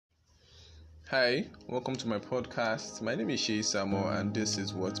Hi, welcome to my podcast. My name is Shay Samo and this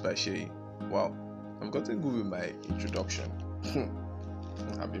is Words by Shay. Wow, I've gotten good with my introduction.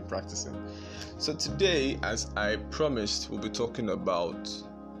 I've been practicing. So today, as I promised, we'll be talking about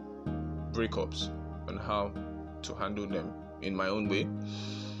breakups and how to handle them in my own way.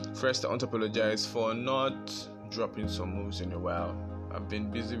 First, I want to apologize for not dropping some moves in a while. I've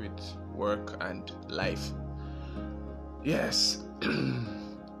been busy with work and life. Yes.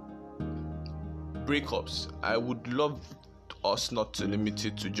 Breakups. I would love us not to limit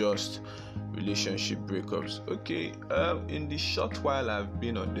it to just relationship breakups. Okay, in the short while I've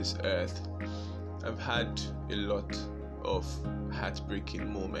been on this earth, I've had a lot of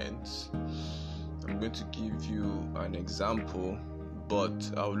heartbreaking moments. I'm going to give you an example,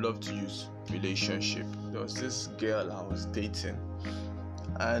 but I would love to use relationship. There was this girl I was dating,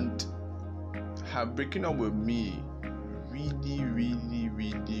 and her breaking up with me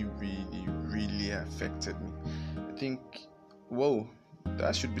really affected me. I think, whoa,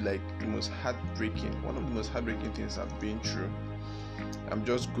 that should be like one of the most heartbreaking things I've been through. I'm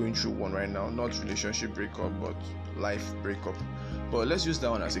just going through one right now, not relationship breakup, but life breakup. But let's use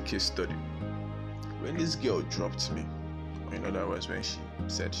that one as a case study. When this girl dropped me, in other words, when she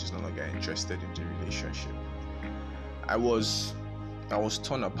said she's no longer interested in the relationship, I was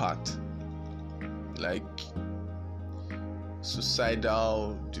torn apart. Like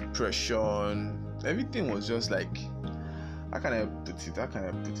suicidal, depression, everything was just like, how can I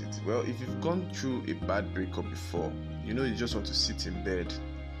put it? Well, if you've gone through a bad breakup before, you just want to sit in bed,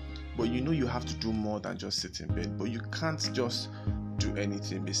 but you have to do more than just sit in bed, but you can't just do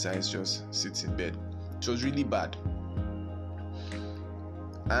anything besides just sit in bed. It was really bad,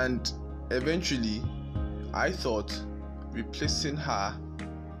 and eventually I thought replacing her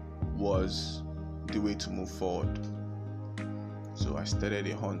was the way to move forward. So I started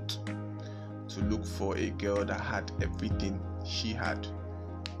a hunt to look for a girl that had everything she had.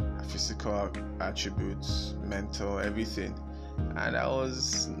 Her physical attributes, mental, everything. And I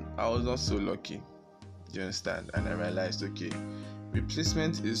was not so lucky. Do you understand? And I realized, okay,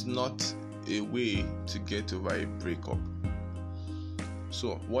 replacement is not a way to get over a breakup.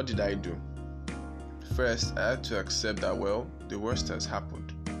 So what did I do? First, I had to accept that, well, the worst has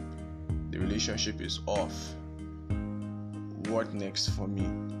happened. The relationship is off. What next for me?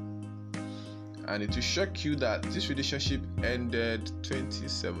 And it will shock you that this relationship ended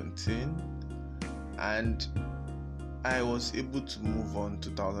 2017 and I was able to move on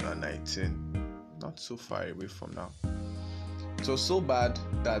 2019, not so far away from now. It was so bad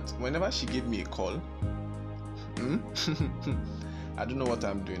that whenever she gave me a call, I don't know what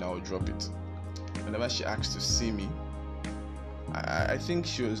I'm doing, I will drop it. Whenever she asked to see me, I think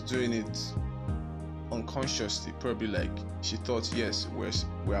she was doing it unconsciously, probably like she thought, yes,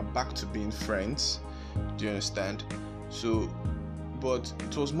 we're back to being friends. Do you understand? So, but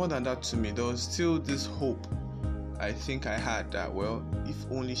it was more than that to me. There was still this hope I think I had that, well, if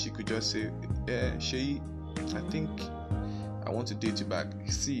only she could just say, Shay, I think I want to date you back.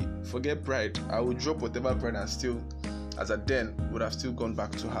 See, forget pride. I would drop whatever pride and still, as at then, would have still gone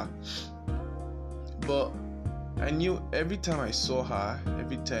back to her. But I knew every time I saw her,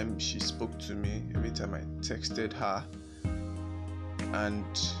 every time she spoke to me, every time I texted her, and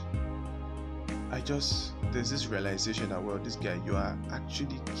there's this realization that, well, this guy, you are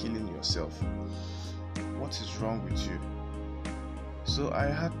actually killing yourself. What is wrong with you? So I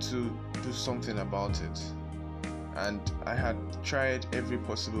had to do something about it, and I had tried every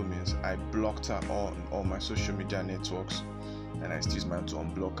possible means. I blocked her on all my social media networks, and I still used mine to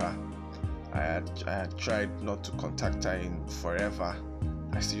unblock her. I had tried not to contact her in forever.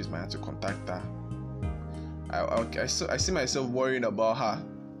 I still use my hand to contact her. I see myself worrying about her.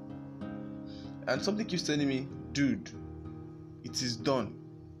 And something keeps telling me, dude, it is done.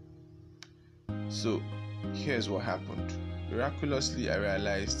 So here's what happened. Miraculously, I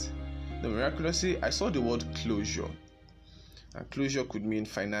saw the word closure. And closure could mean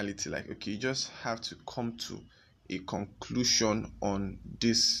finality. Like, okay, you just have to come to a conclusion on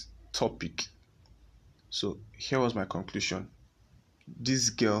this topic. So here was my conclusion. This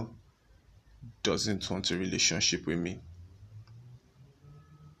girl doesn't want a relationship with me.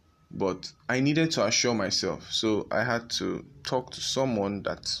 But I needed to assure myself. So I had to talk to someone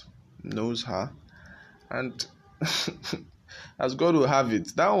that knows her. And as God will have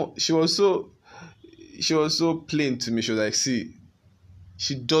it, she was so plain to me. She was like, see,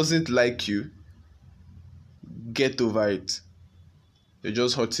 she doesn't like you. Get over it. You're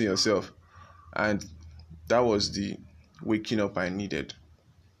just hurting yourself. And that was the waking up I needed.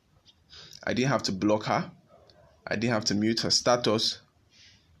 I didn't have to block her. I didn't have to mute her status.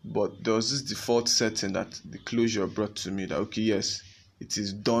 but there was this default setting that the closure brought to me that, okay, yes, it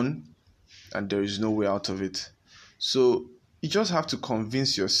is done and there is no way out of it. So you just have to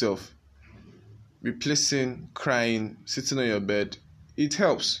convince yourself. Replacing crying, sitting on your bed, it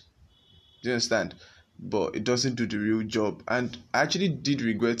helps. Do you understand? But it doesn't do the real job. And I actually did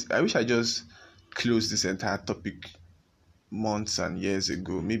regret. I wish I just closed this entire topic months and years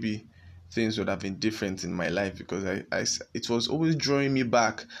ago. Maybe things would have been different in my life, because it was always drawing me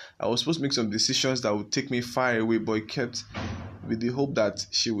back. I was supposed to make some decisions that would take me far away, but it kept, with the hope that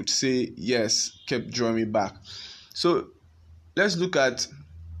she would say yes, kept drawing me back. So let's look at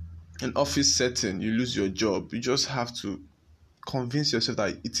an office setting. You lose your job. You just have to convince yourself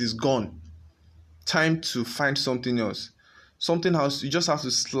that it is gone. Time to find something else. Something else. You just have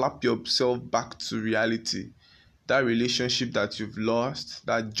to slap yourself back to reality. That relationship that you've lost,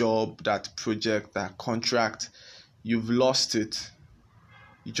 that job, that project, that contract, you've lost it.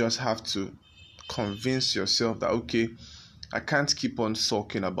 You just have to convince yourself that, okay, I can't keep on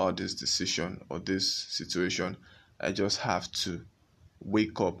sulking about this decision or this situation. I just have to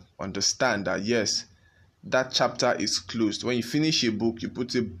wake up, understand that yes, that chapter is closed. When you finish a book, you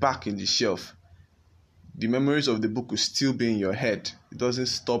put it back in the shelf. The memories of the book will still be in your head. It doesn't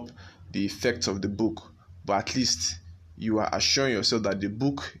stop the effects of the book, but at least you are assuring yourself that the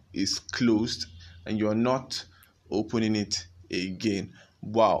book is closed and you're not opening it again.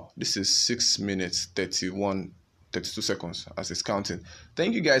 Wow, this is 6 minutes 32 seconds as it's counting.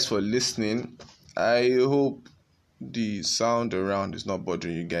 Thank you guys for listening. I hope the sound around is not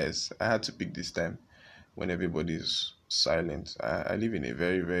bothering you guys. I had to pick this time when everybody's silent. I live in a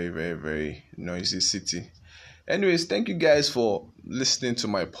very, very, very, very noisy city. Anyways, thank you guys for listening to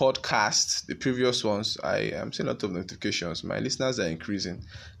my podcast. The previous ones, I am seeing a lot of notifications. My listeners are increasing.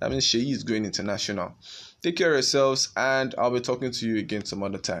 That means Sheyi is going international. Take care of yourselves, and I'll be talking to you again some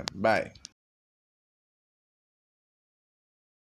other time. Bye.